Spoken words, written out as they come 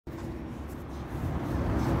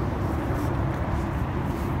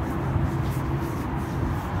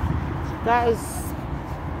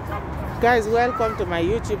Guys, welcome to my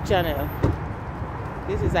YouTube channel.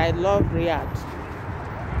 This is I Love Riyadh.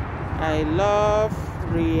 I love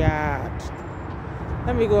Riyadh.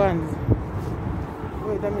 Let me go and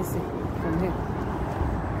wait, let me see from here.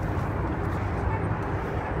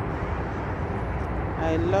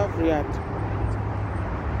 I love Riyadh.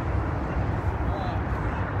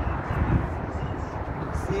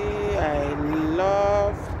 See, I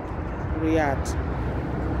love Riyadh.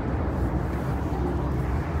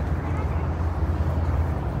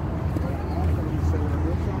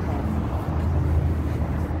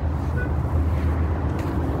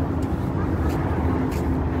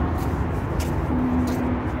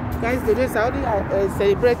 Guys, today Saudi is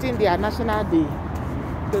celebrating their National Day.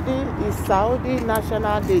 Today is Saudi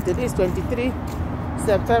National Day. Today is 23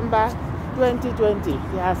 September 2020.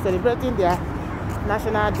 They are celebrating their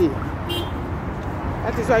National Day.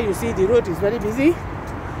 That is why you see the road is very busy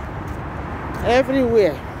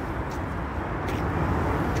everywhere.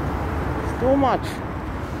 It's too much.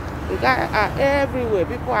 The guys are everywhere.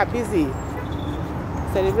 People are busy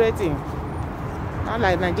celebrating. Not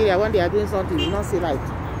like Nigeria, when they are doing something, you don't see light.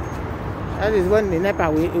 That is when the NEPA,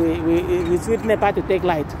 we switch NEPA to take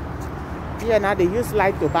light. Here now they use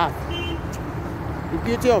light to bath. The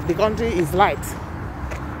beauty of the country is light.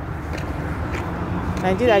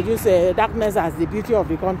 Nigeria use darkness as the beauty of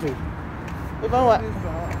the country. Even what?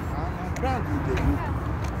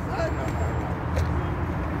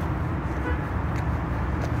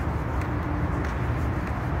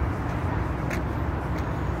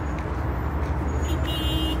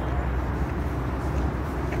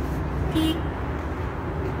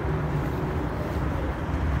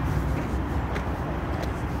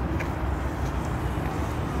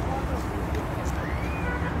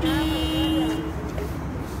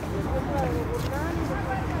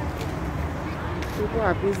 People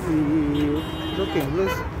are busy looking.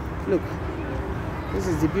 Look. This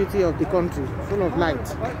is the beauty of the country, full of light.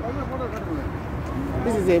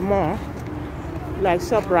 This is a mall like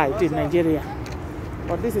ShopRite in Nigeria,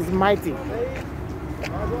 but this is mighty.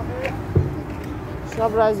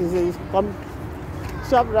 ShopRite is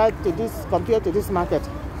ShopRite to this compared to this market.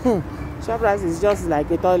 ShopRite is just like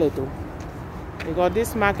a toilet too. Because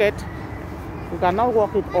this market, you cannot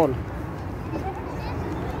walk it all.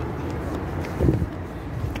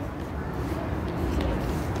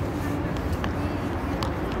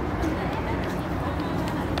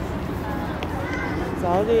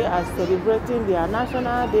 Saudi are celebrating their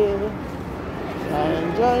National Day. They are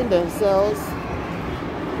enjoying themselves.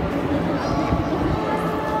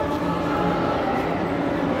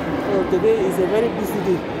 So today is a very busy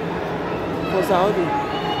day for Saudi.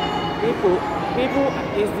 People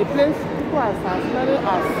is the place. People are as many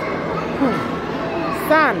as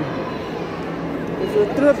sand. If you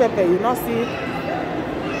throw pepper, you not see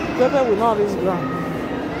pepper will not reach ground.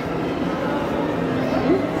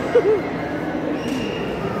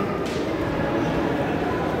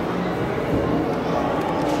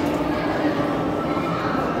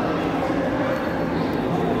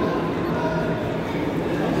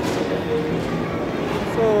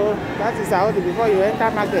 That is how before you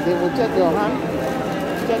enter market, they will check your hand,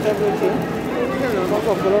 check everything because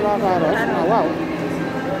of coronavirus. Oh, wow.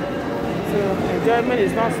 So enjoyment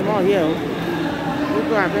is not small here.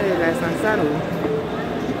 People are very like Sansano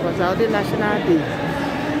for Saudi National Day.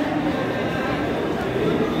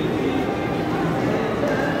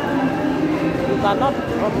 You cannot,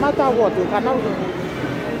 no matter what, you cannot.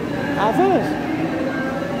 I finished.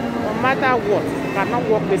 No matter what, you cannot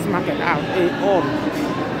walk this market out at all.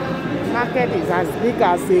 Market is as big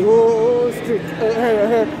as a whole street, a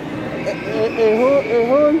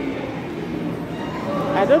whole.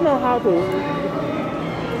 I don't know how to.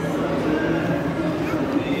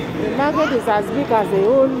 The market is as big as a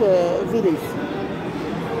whole village.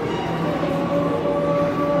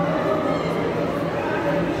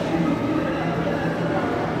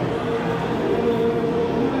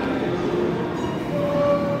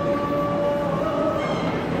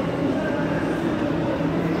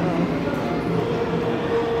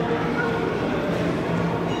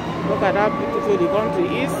 Look at how beautiful the country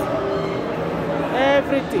is.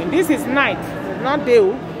 Everything. This is night, not day.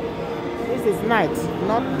 This is night,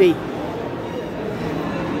 not day.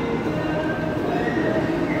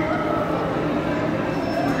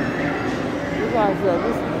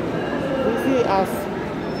 We see as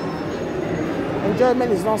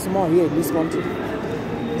enjoyment is not small here in this country.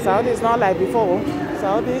 Saudi is not like before.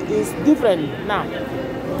 Saudi is different now.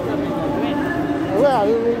 Where are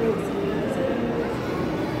you really?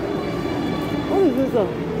 What is this?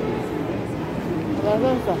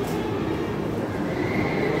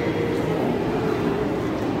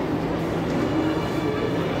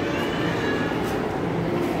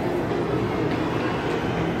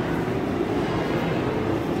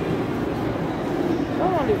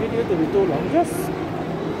 video to be too long. Just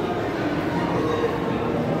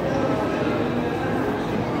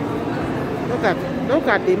look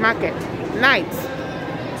at the market. Night.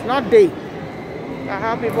 It's not day. Look at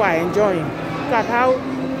how people are enjoying. Look at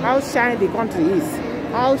how shiny the country is.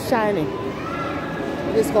 How shiny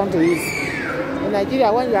this country is. In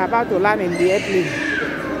Nigeria, when you are about to land in the airplane,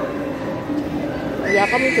 you are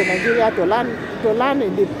coming to Nigeria to land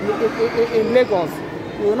in Lagos,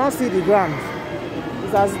 you will not see the ground.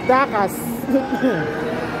 It's as dark as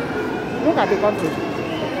look at the country.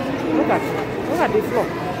 Look at the floor.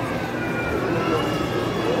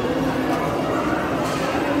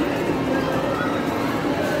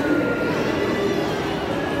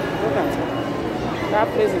 Look at that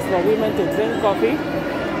place is for women to drink coffee.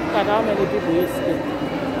 Look at how many people is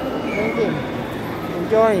drinking,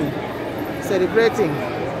 enjoying, celebrating.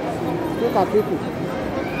 Look at people.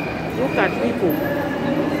 Look at people.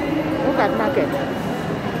 Look at market.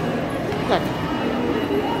 Look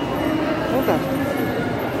at.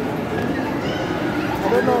 I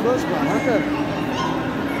don't know those one. Okay.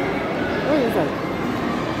 Go inside.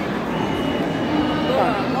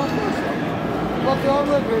 But you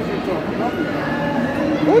always raise it up.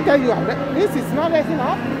 Who tell you this is not raising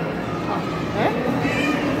up? Eh?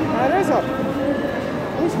 I raise up.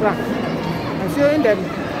 Which brand? I'm showing them.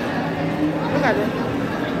 Look at them.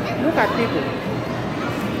 Look at people.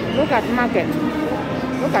 Look at market.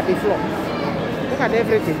 Look at the floor. Look at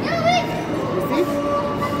everything. You see?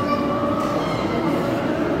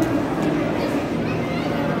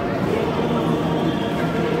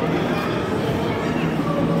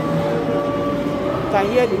 You can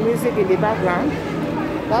hear the music in the background.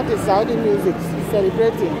 That is Saudi music,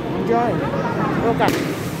 celebrating, enjoying. Look at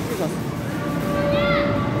Jesus.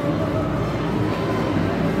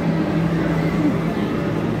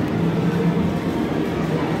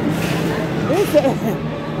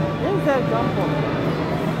 Inside jump on.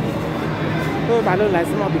 Oh, balloon like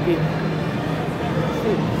small bikini.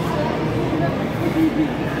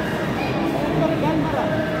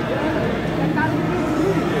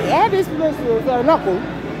 Yeah, this place is locked.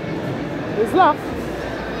 It's locked.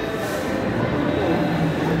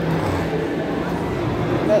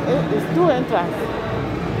 It's two entrances.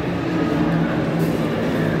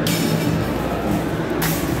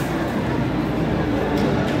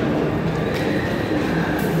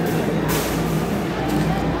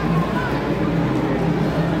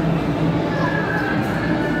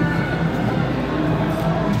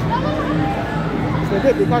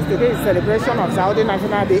 Because today is celebration of Saudi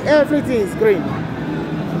National Day, everything is green.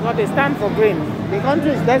 But they stand for green. The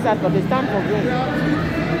country is desert, but they stand for green.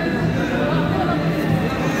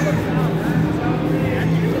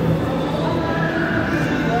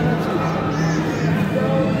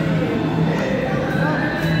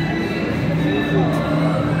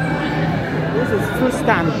 This is food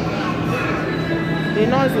stand. The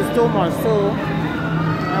noise is too much, so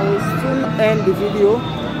I will soon end the video.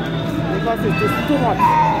 Because it is too much.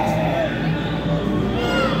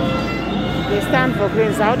 They stand for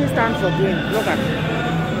green. Saudi stand for green. Look at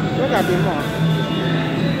the mall.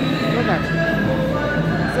 Look at.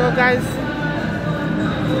 So guys,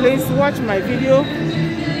 please watch my video.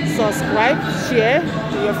 Subscribe, share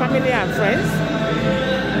to your family and friends.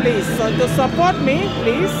 Please, so to support me,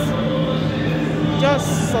 please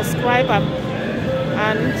just subscribe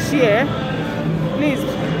and share. Please.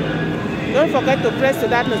 Don't forget to press to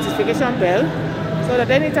that notification bell so that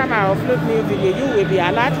anytime I upload new video, you will be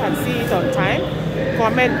alert and see it on time.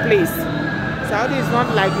 Comment, please. Saudi is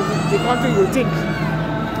not like the country you think.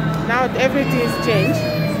 Now everything is changed.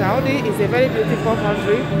 Saudi is a very beautiful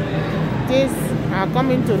country. Things are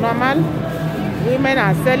coming to normal. Women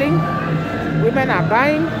are selling. Women are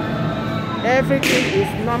buying. Everything is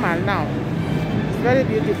normal now. It's a very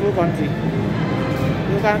beautiful country.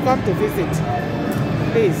 You can come to visit.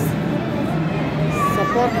 Please.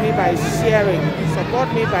 Support me by sharing, support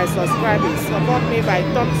me by subscribing, support me by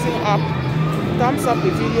thumbs up the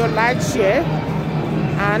video, like, share,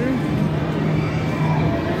 and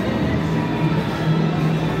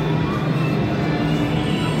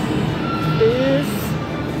please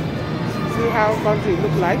see how country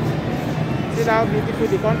look like, see how beautiful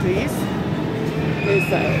the country is.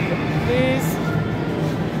 Please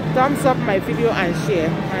thumbs up my video and share.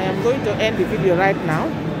 I am going to end the video right now.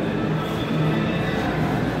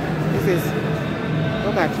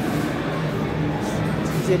 Look at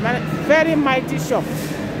it's a very mighty shop.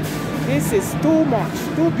 This is too much,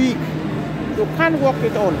 too big. You can't walk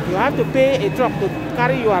it all. You have to pay a truck to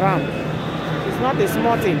carry you around. It's not a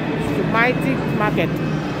small thing. It's a mighty market.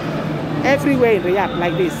 Everywhere in Riyadh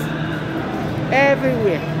like this.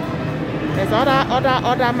 Everywhere. There's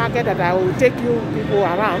other market that I will take you people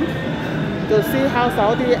around to see how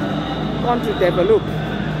Saudi want to develop.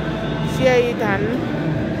 Share it and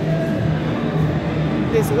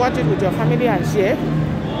please watch it with your family and share.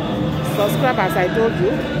 Subscribe as I told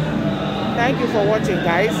you. Thank you for watching,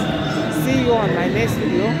 guys. See you on my next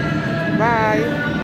video. Bye.